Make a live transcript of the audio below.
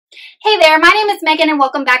Hey there, my name is Megan and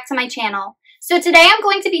welcome back to my channel. So today I'm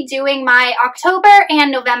going to be doing my October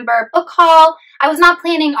and November book haul. I was not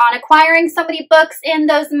planning on acquiring so many books in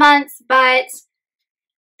those months, but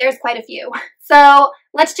there's quite a few. So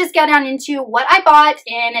let's just get on into what I bought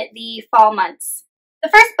in the fall months. The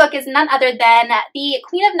first book is none other than The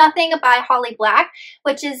Queen of Nothing by Holly Black,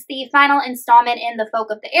 which is the final installment in the Folk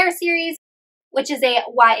of the Air series, which is a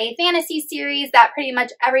YA fantasy series that pretty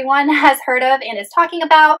much everyone has heard of and is talking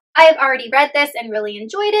about. I have already read this and really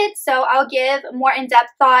enjoyed it, so I'll give more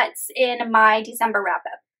in-depth thoughts in my December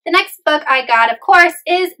wrap-up. The next book I got, of course,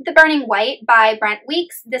 is The Burning White by Brent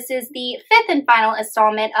Weeks. This is the fifth and final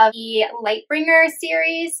installment of the Lightbringer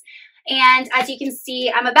series. And as you can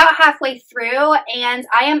see, I'm about halfway through and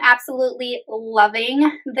I am absolutely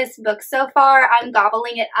loving this book so far. I'm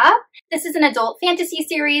gobbling it up. This is an adult fantasy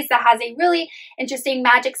series that has a really interesting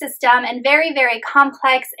magic system and very, very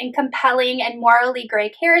complex and compelling and morally gray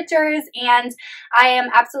characters. And I am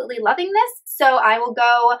absolutely loving this. So I will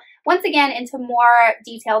go once again into more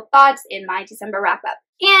detailed thoughts in my December wrap up.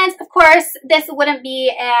 And of course, this wouldn't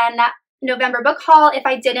be an November book haul if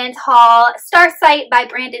I didn't haul Starsight by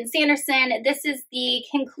Brandon Sanderson. This is the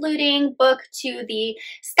concluding book to the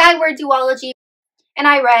Skyward duology. And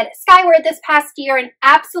I read Skyward this past year and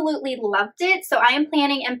absolutely loved it. So I am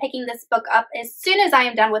planning on picking this book up as soon as I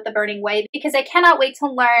am done with The Burning White because I cannot wait to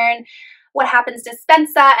learn what happens to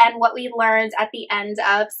Spensa and what we learned at the end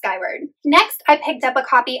of Skyward. Next, I picked up a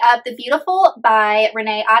copy of The Beautiful by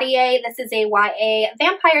Renee Ahdieh. This is a YA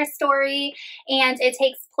vampire story, and it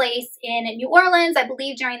takes place in New Orleans, I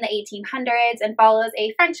believe during the 1800s, and follows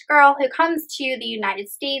a French girl who comes to the United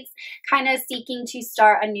States kind of seeking to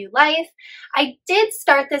start a new life. I did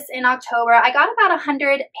start this in October. I got about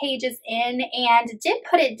 100 pages in and did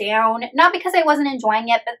put it down, not because I wasn't enjoying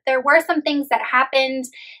it, but there were some things that happened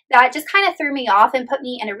that just kind of threw me off and put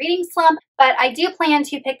me in a reading slump. But I do plan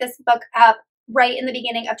to pick this book up right in the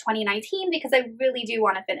beginning of 2019 because I really do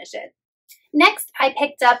want to finish it. Next, I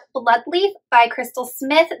picked up Bloodleaf by Crystal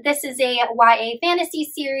Smith. This is a YA fantasy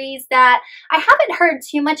series that I haven't heard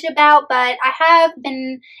too much about, but I have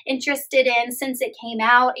been interested in since it came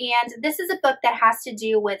out. And this is a book that has to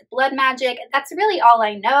do with blood magic. That's really all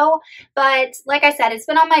I know. But like I said, it's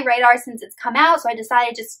been on my radar since it's come out, so I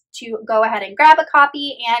decided just to go ahead and grab a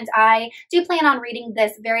copy. And I do plan on reading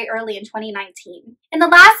this very early in 2019. And the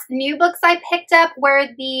last new books I picked up were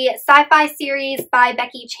the sci-fi series by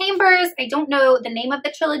Becky Chambers. I don't know the name of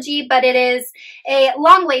the trilogy, but it is A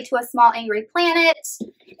Long Way to a Small Angry Planet,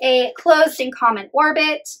 A Closed and Common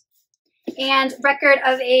Orbit, and Record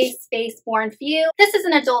of a Spaceborne Few. This is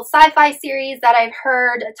an adult sci-fi series that I've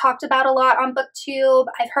heard talked about a lot on BookTube.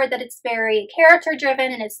 I've heard that it's very character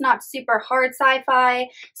driven and it's not super hard sci-fi,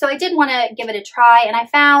 so I did want to give it a try, and I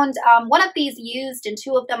found one of these used and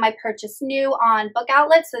two of them I purchased new on Book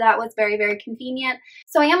Outlet, so that was very, very convenient.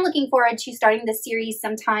 So I am looking forward to starting this series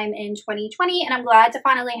sometime in 2020, and I'm glad to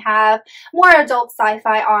finally have more adult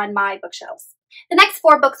sci-fi on my bookshelves. The next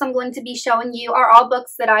four books I'm going to be showing you are all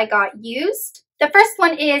books that I got used. The first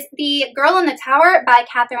one is The Girl in the Tower by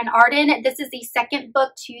Catherine Arden. This is the second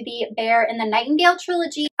book to the Bear and the Nightingale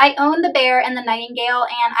trilogy. I own The Bear and the Nightingale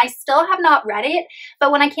and I still have not read it,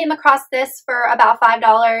 but when I came across this for about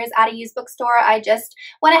 $5 at a used bookstore, I just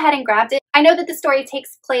went ahead and grabbed it. I know that the story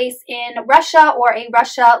takes place in Russia or a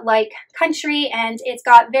Russia-like country, and it's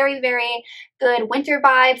got very, very good winter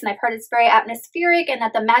vibes, and I've heard it's very atmospheric and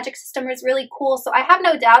that the magic system is really cool, so I have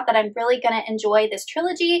no doubt that I'm really going to enjoy this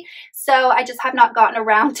trilogy, so I just have not gotten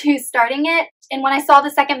around to starting it. And when I saw the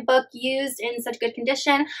second book used in such good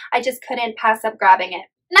condition, I just couldn't pass up grabbing it.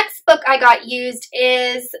 Next book I got used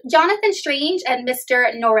is Jonathan Strange and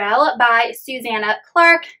Mr. Norrell by Susanna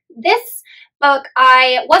Clarke. This book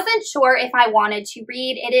I wasn't sure if I wanted to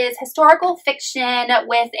read. It is historical fiction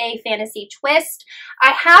with a fantasy twist.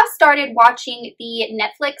 I have started watching the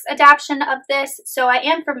Netflix adaptation of this, so I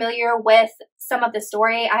am familiar with some of the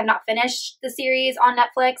story. I have not finished the series on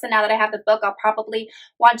Netflix, and now that I have the book, I'll probably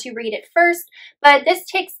want to read it first. But this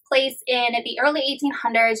takes place in the early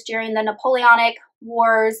 1800s during the Napoleonic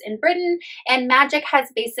Wars in Britain, and magic has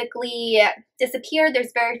basically disappeared.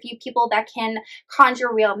 There's very few people that can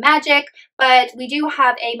conjure real magic, but we do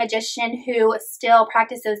have a magician who still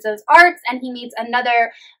practices those arts, and he meets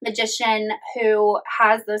another magician who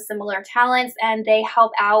has those similar talents, and they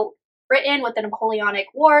help out Britain with the Napoleonic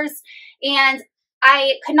Wars. And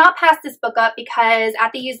I could not pass this book up because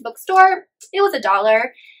at the used bookstore, it was $1.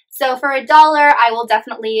 So for $1, I will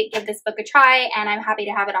definitely give this book a try, and I'm happy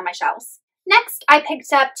to have it on my shelves. Next, I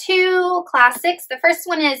picked up two classics. The first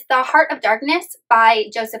one is The Heart of Darkness by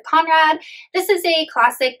Joseph Conrad. This is a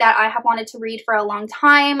classic that I have wanted to read for a long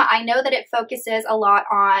time. I know that it focuses a lot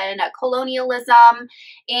on colonialism,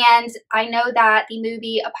 and I know that the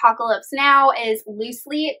movie Apocalypse Now is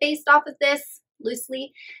loosely based off of this.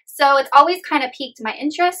 So it's always kind of piqued my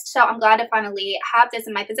interest, so I'm glad to finally have this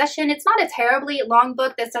in my possession. It's not a terribly long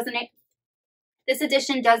book. This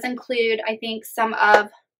edition does include, I think, some of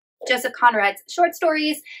Joseph Conrad's short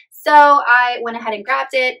stories, so I went ahead and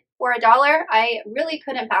grabbed it for $1. I really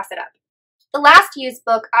couldn't pass it up. The last used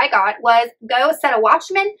book I got was Go Set a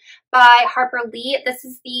Watchman by Harper Lee. This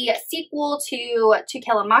is the sequel to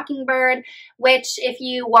Kill a Mockingbird, which if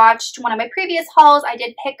you watched one of my previous hauls, I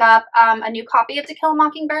did pick up a new copy of To Kill a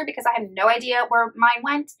Mockingbird because I have no idea where mine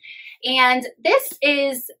went. And this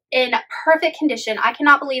is in perfect condition. I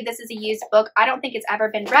cannot believe this is a used book. I don't think it's ever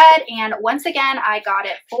been read. And once again, I got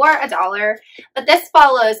it for $1. But this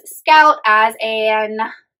follows Scout as an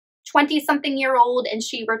 20-something-year-old, and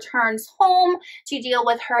she returns home to deal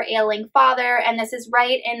with her ailing father, and this is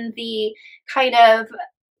right in the kind of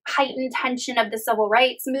heightened tension of the civil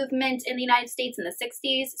rights movement in the United States in the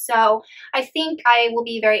 60s. So I think I will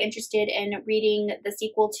be very interested in reading the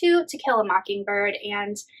sequel to Kill a Mockingbird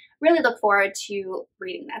and really look forward to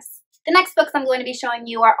reading this. The next books I'm going to be showing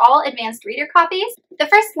you are all advanced reader copies. The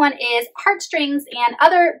first one is Heartstrings and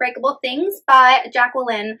Other Breakable Things by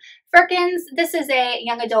Jacqueline Firkins. This is a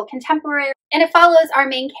young adult contemporary, and it follows our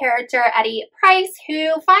main character, Eddie Price, who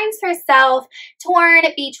finds herself torn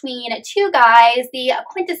between two guys, the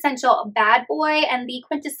quintessential bad boy and the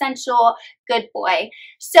quintessential good boy.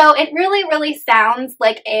 So it really sounds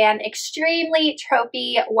like an extremely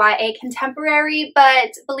tropey YA contemporary,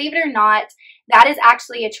 but believe it or not, that is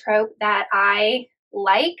actually a trope that I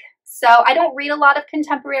like. So I don't read a lot of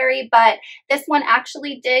contemporary, but this one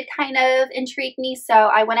actually did kind of intrigue me, so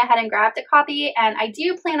I went ahead and grabbed a copy, and I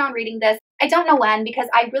do plan on reading this. I don't know when because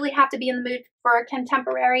I really have to be in the mood for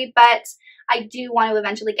contemporary, but I do want to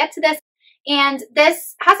eventually get to this. And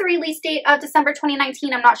this has a release date of December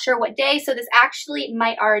 2019. I'm not sure what day, so this actually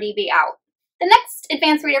might already be out. The next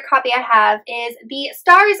advanced reader copy I have is The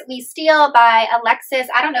Stars We Steal by Alexis.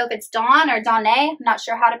 I don't know if it's Dawn or Dawnae. I'm not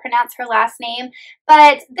sure how to pronounce her last name.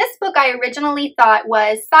 But this book I originally thought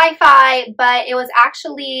was sci-fi, but it was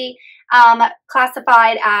actually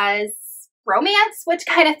classified as romance, which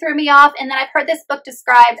kind of threw me off. And then I've heard this book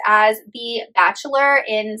described as The Bachelor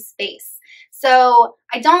in Space. So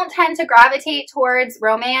I don't tend to gravitate towards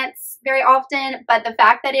romance very often, but the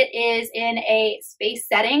fact that it is in a space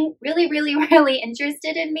setting really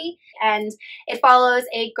interested in me. And it follows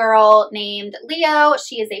a girl named Leo.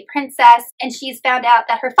 She is a princess, and she's found out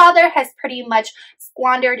that her father has pretty much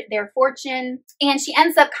squandered their fortune, and she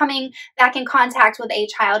ends up coming back in contact with a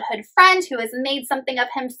childhood friend who has made something of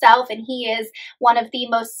himself, and he is one of the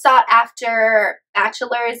most sought after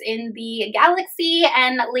bachelors in the galaxy,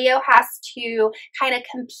 and Leo has to kind of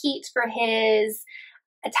compete for his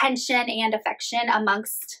attention and affection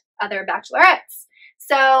amongst other bachelorettes.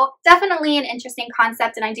 So definitely an interesting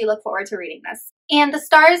concept, and I do look forward to reading this. And The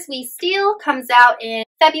Stars We Steal comes out in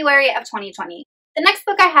February of 2020. The next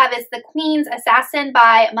book I have is The Queen's Assassin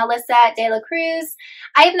by Melissa de la Cruz.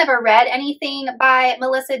 I have never read anything by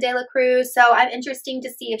Melissa de la Cruz, so I'm interested to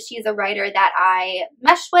see if she's a writer that I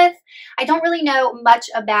mesh with. I don't really know much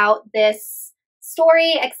about this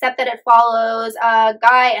story except that it follows a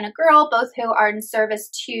guy and a girl, both who are in service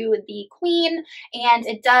to the queen, and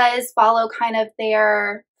it does follow kind of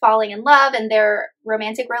their falling in love and their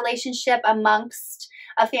romantic relationship amongst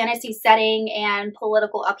a fantasy setting and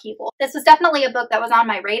political upheaval. This was definitely a book that was on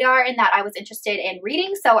my radar and that I was interested in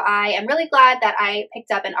reading, so I am really glad that I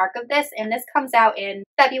picked up an ARC of this, and this comes out in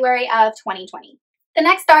February of 2020. The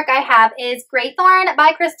next ARC I have is Greythorn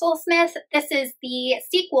by Crystal Smith. This is the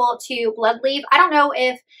sequel to Bloodleaf. I don't know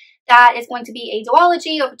if that is going to be a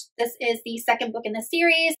duology or this is the second book in the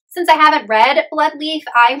series. Since I haven't read Bloodleaf,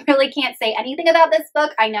 I really can't say anything about this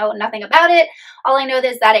book. I know nothing about it. All I know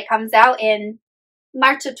is that it comes out in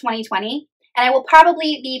March of 2020, and I will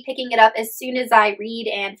probably be picking it up as soon as I read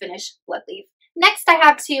and finish Bloodleaf. Next, I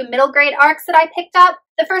have two middle grade ARCs that I picked up.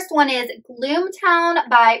 The first one is Gloomtown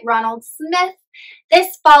by Ronald Smith.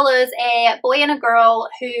 This follows a boy and a girl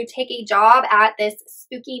who take a job at this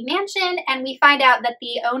spooky mansion, and we find out that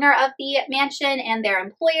the owner of the mansion and their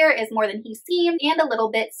employer is more than he seemed and a little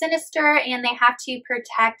bit sinister, and they have to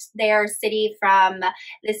protect their city from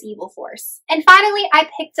this evil force. And finally, I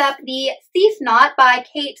picked up The Thief Knot by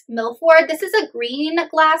Kate Milford. This is a green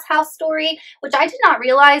glass house story, which I did not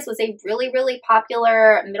realize was a really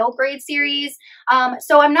popular middle grade series.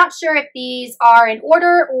 So I'm not sure if these are in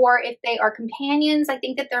order or if they are companions. I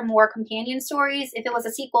think that they're more companion stories. If it was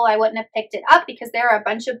a sequel, I wouldn't have picked it up because there are a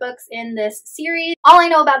bunch of books in this series. All I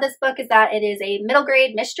know about this book is that it is a middle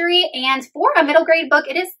grade mystery, and for a middle grade book,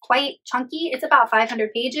 it is quite chunky. It's about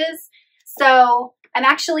 500 pages. So I'm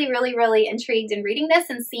actually really intrigued in reading this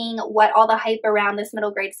and seeing what all the hype around this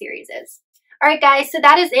middle grade series is. Alright guys, so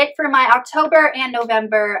that is it for my October and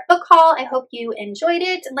November book haul. I hope you enjoyed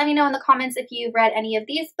it. Let me know in the comments if you've read any of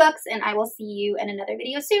these books, and I will see you in another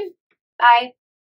video soon. Bye!